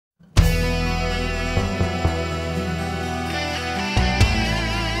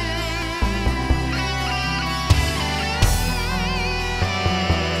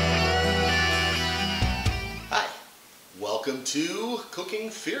to Cooking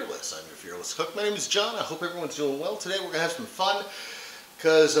Fearless. I'm your fearless cook. My name is John. I hope everyone's doing well. Today we're going to have some fun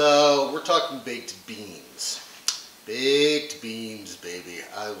because we're talking baked beans. Baked beans, baby.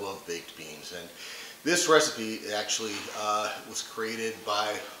 I love baked beans. And this recipe actually was created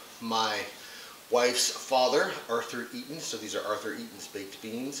by my wife's father, Arthur Eaton. So these are Arthur Eaton's baked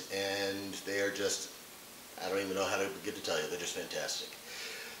beans, and they are just, I don't even know how to begin to tell you, they're just fantastic.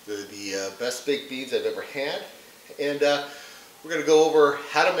 They're the best baked beans I've ever had. And we're going to go over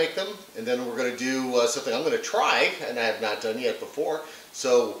how to make them, and then we're going to do something I'm going to try, and I have not done yet before.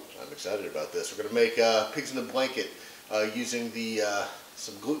 So I'm excited about this. We're going to make pigs in a blanket using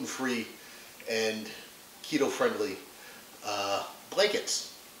some gluten-free and keto-friendly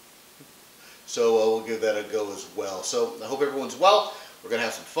blankets. So we'll give that a go as well. So I hope everyone's well. We're going to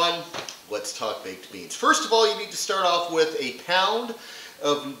have some fun. Let's talk baked beans. First of all, you need to start off with a pound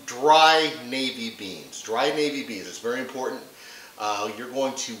of dry navy beans. Dry navy beans, it's very important. You're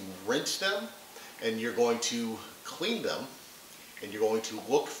going to rinse them, and you're going to clean them, and you're going to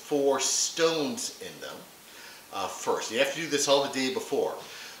look for stones in them first. You have to do this all the day before.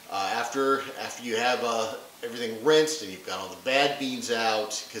 After you have everything rinsed and you've got all the bad beans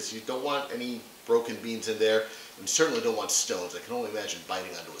out, because you don't want any broken beans in there, and certainly don't want stones. I can only imagine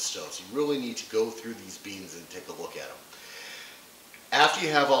biting onto a stone. So you really need to go through these beans and take a look at them. After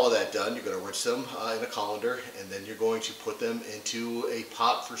you have all of that done, you're going to rinse them in a colander, and then you're going to put them into a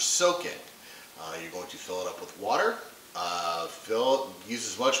pot for soaking. You're going to fill it up with water. Use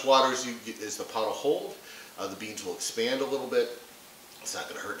as much water as the pot will hold. The beans will expand a little bit. It's not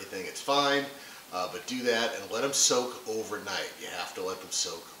going to hurt anything. It's fine. But do that and let them soak overnight. You have to let them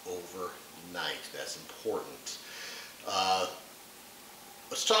soak overnight. That's important.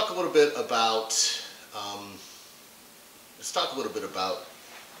 Let's talk a little bit about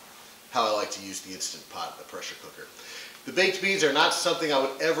how I like to use the Instant Pot in the pressure cooker. The baked beans are not something I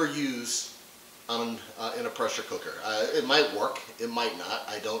would ever use in a pressure cooker. It might work, it might not,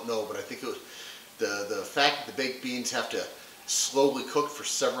 I don't know, but I think the fact that the baked beans have to slowly cook for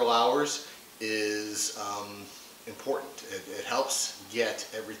several hours is important. It helps get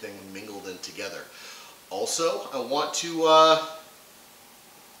everything mingled in together. Also, I want to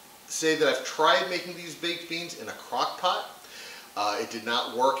say that I've tried making these baked beans in a crock pot. It did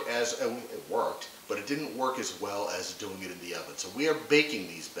not work it worked, but it didn't work as well as doing it in the oven. So we are baking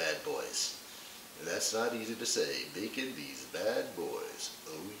these bad boys. And that's not easy to say, baking these bad boys.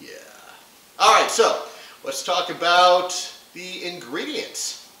 Oh yeah. Alright, so let's talk about the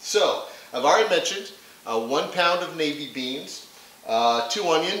ingredients. So, I've already mentioned 1 pound of navy beans, 2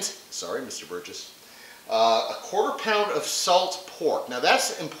 onions, sorry Mr. Burgess, a 1/4 pound of salt pork. Now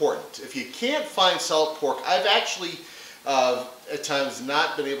that's important. If you can't find salt pork, I've actually at times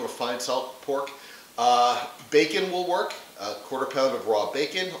not been able to find salt pork. Bacon will work, a 1/4 pound of raw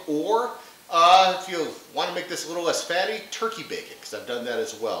bacon, or if you want to make this a little less fatty, turkey bacon, because I've done that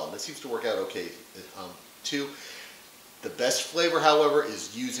as well, and it seems to work out okay too. The best flavor, however,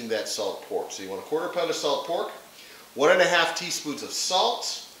 is using that salt pork. So you want a 1/4 pound of salt pork, 1½ teaspoons of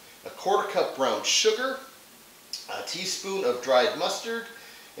salt, a 1/4 cup brown sugar, a teaspoon of dried mustard,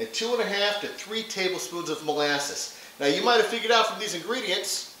 and 2½ to 3 tablespoons of molasses. Now you might have figured out from these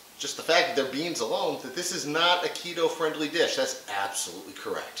ingredients, just the fact that they're beans alone, that this is not a keto-friendly dish. That's absolutely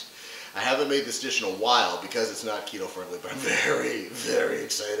correct. I haven't made this dish in a while because it's not keto-friendly, but I'm very, very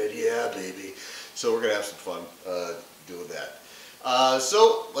excited. Yeah, baby. So we're going to have some fun doing that.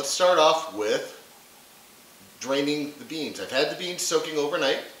 So let's start off with draining the beans. I've had the beans soaking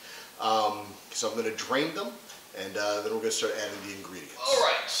overnight, so I'm going to drain them, and then we're going to start adding the ingredients.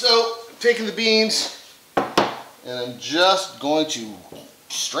 Alright, so I'm taking the beans, and I'm just going to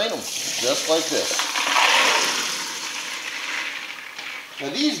strain them just like this. Now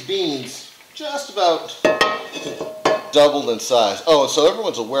these beans just about doubled in size. Oh, so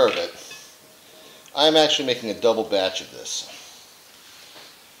everyone's aware of it. I'm actually making a double batch of this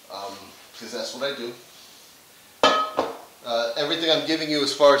because that's what I do. Everything I'm giving you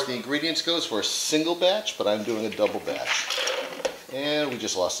as far as the ingredients goes for a single batch, but I'm doing a double batch. And we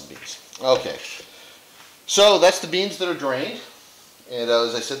just lost some beans. Okay, so that's the beans that are drained, and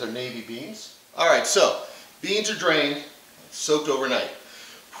as I said, they're navy beans. Alright, so beans are drained, soaked overnight.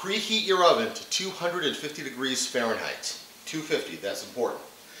 Preheat your oven to 250 degrees Fahrenheit. 250, that's important.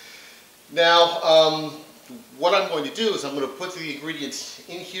 Now, what I'm going to do is I'm going to put the ingredients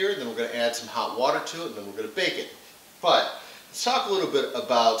in here, then we're going to add some hot water to it, and then we're going to bake it. But let's talk a little bit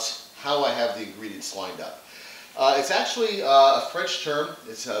about how I have the ingredients lined up. It's actually a French term.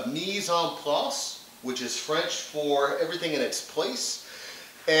 It's mise en place, which is French for everything in its place.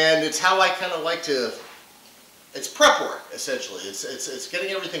 And it's how I kind of like to it's prep work, essentially. It's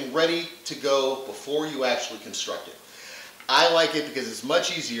getting everything ready to go before you actually construct it. I like it because it's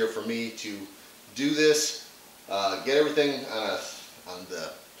much easier for me to do this, get everything on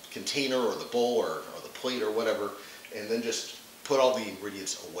the container or the bowl or the plate or whatever, and then just put all the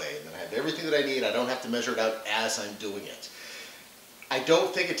ingredients away. And then I have everything that I need. I don't have to measure it out as I'm doing it. I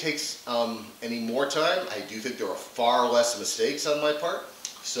don't think it takes any more time. I do think there are far less mistakes on my part,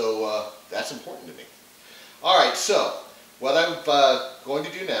 so that's important to me. All right, so what I'm going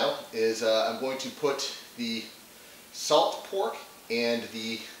to do now is I'm going to put the salt pork and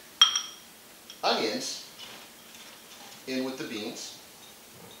the onions in with the beans.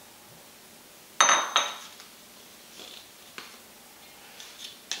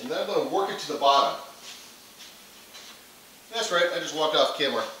 And then I'm going to work it to the bottom. That's right, I just walked off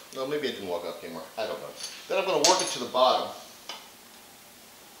camera. Well, maybe I didn't walk off camera. I don't know. Then I'm going to work it to the bottom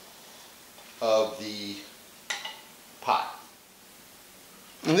of the pot.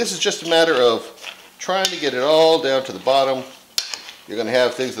 And this is just a matter of trying to get it all down to the bottom. You're going to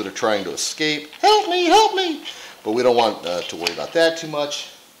have things that are trying to escape. Help me, help me! But we don't want to worry about that too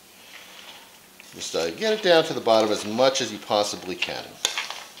much. Just get it down to the bottom as much as you possibly can.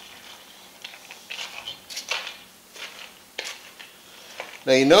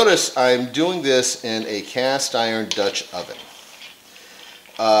 Now you notice I'm doing this in a cast iron Dutch oven.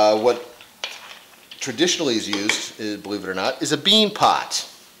 What traditionally is used, believe it or not, is a bean pot.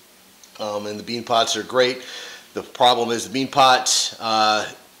 And the bean pots are great. The problem is the bean pot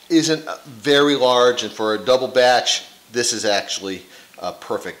isn't very large, and for a double batch, this is actually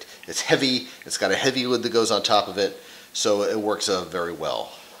perfect. It's heavy, it's got a heavy lid that goes on top of it, so it works very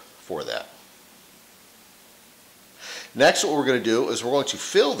well for that. Next, what we're going to do is we're going to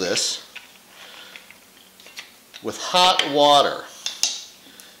fill this with hot water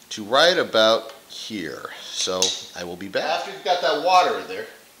to right about here. So I will be back. After you've got that water in there,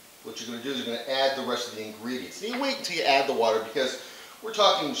 what you're going to do is you're going to add the rest of the ingredients. And you wait until you add the water because we're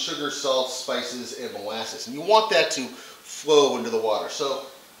talking sugar, salt, spices, and molasses. And you want that to flow into the water. So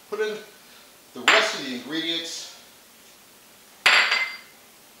put in the rest of the ingredients.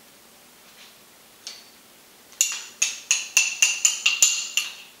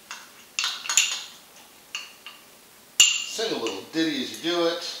 Sing a little ditty as you do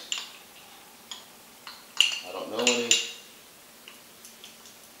it. I don't know any.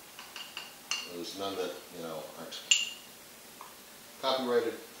 There's none that, aren't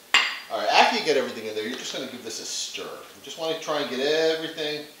copyrighted. Alright, after you get everything in there, you're just going to give this a stir. You just want to try and get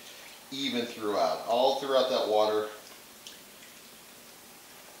everything even throughout, all throughout that water.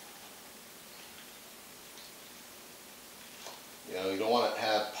 You don't want to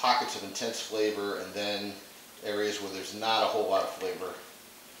have pockets of intense flavor and then areas where there's not a whole lot of flavor.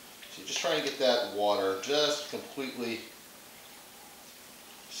 So you just try and get that water just completely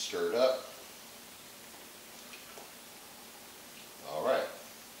stirred up. Alright.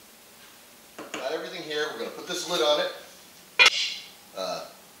 Got everything here. We're going to put this lid on it.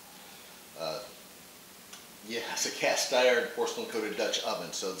 Yeah, it's a cast iron porcelain coated Dutch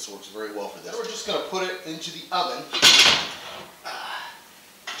oven, so this works very well for this. We're just going to put it into the oven.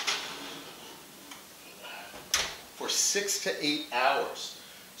 For 6 to 8 hours.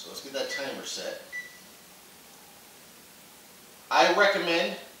 So let's get that timer set. I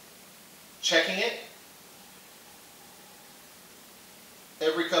recommend checking it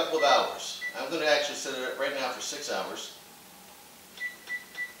every couple of hours. I'm going to actually set it right now for 6 hours.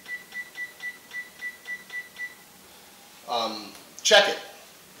 Check it.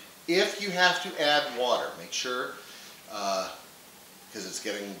 If you have to add water, make sure, because it's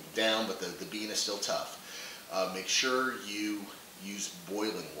getting down but the bean is still tough. Make sure you use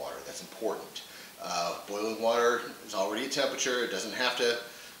boiling water. That's important. Boiling water is already at temperature. It doesn't have to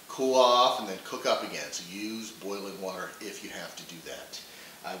cool off and then cook up again. So use boiling water if you have to do that.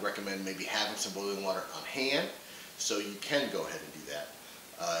 I recommend maybe having some boiling water on hand so you can go ahead and do that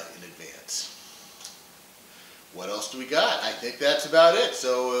in advance. What else do we got? I think that's about it.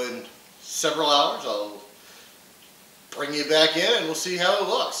 So in several hours I'll bring you back in and we'll see how it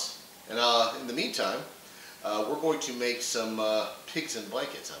looks. And in the meantime, we're going to make some pigs in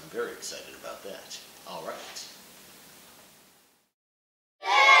blankets. I'm very excited about that. All right.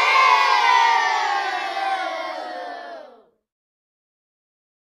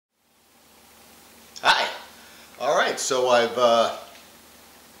 Hi. All right. So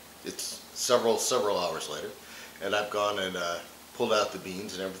it's several hours later, and I've gone and pulled out the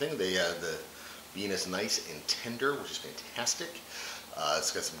beans and everything. The bean is nice and tender, which is fantastic.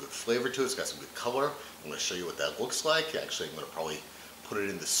 It's got some good flavor to it. It's got some good color. I'm going to show you what that looks like. Actually, I'm going to probably put it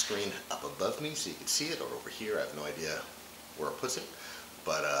in the screen up above me so you can see it, or over here. I have no idea where it puts it,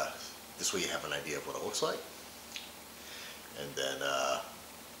 but this way you have an idea of what it looks like. And then I'll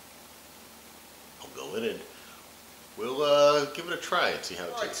go in and we'll give it a try and see how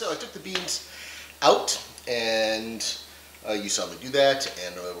it tastes. So I took the beans out, and you saw me do that,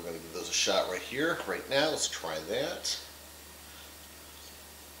 and we're going to give those a shot right here, right now. Let's try that.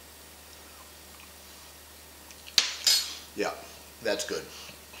 Yeah, that's good.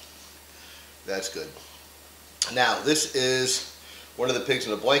 That's good. Now, this is one of the pigs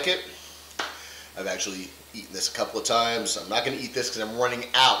in a blanket. I've actually eaten this a couple of times. I'm not going to eat this because I'm running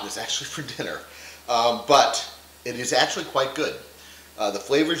out. It's actually for dinner. But it is actually quite good. The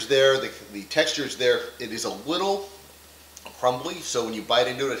flavor's there, the texture's there. It is a little crumbly, so when you bite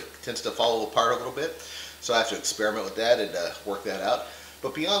into it, it tends to fall apart a little bit. So I have to experiment with that and work that out.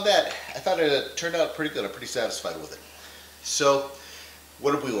 But beyond that, I thought it turned out pretty good. I'm pretty satisfied with it. So,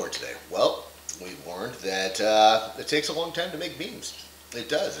 what have we learned today? Well, we've learned that it takes a long time to make beans. It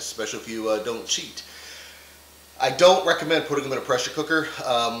does, especially if you don't cheat. I don't recommend putting them in a pressure cooker.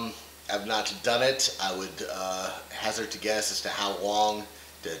 I've not done it. I would hazard to guess as to how long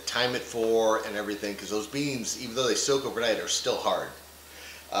to time it for and everything, because those beans, even though they soak overnight, are still hard.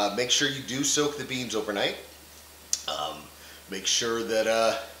 Make sure you do soak the beans overnight. Make sure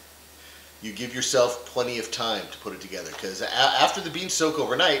that you give yourself plenty of time to put it together, because after the beans soak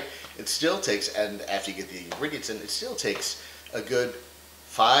overnight, it still takes, and after you get the ingredients in, it still takes a good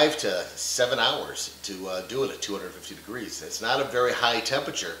 5 to 7 hours to do it at 250 degrees. It's not a very high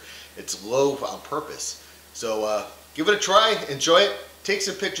temperature. It's low on purpose. So give it a try, enjoy it, take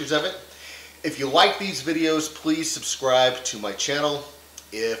some pictures of it. If you like these videos, please subscribe to my channel.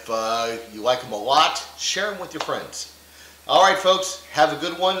 If you like them a lot, share them with your friends. All right, folks, have a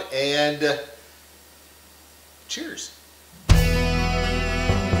good one, and cheers.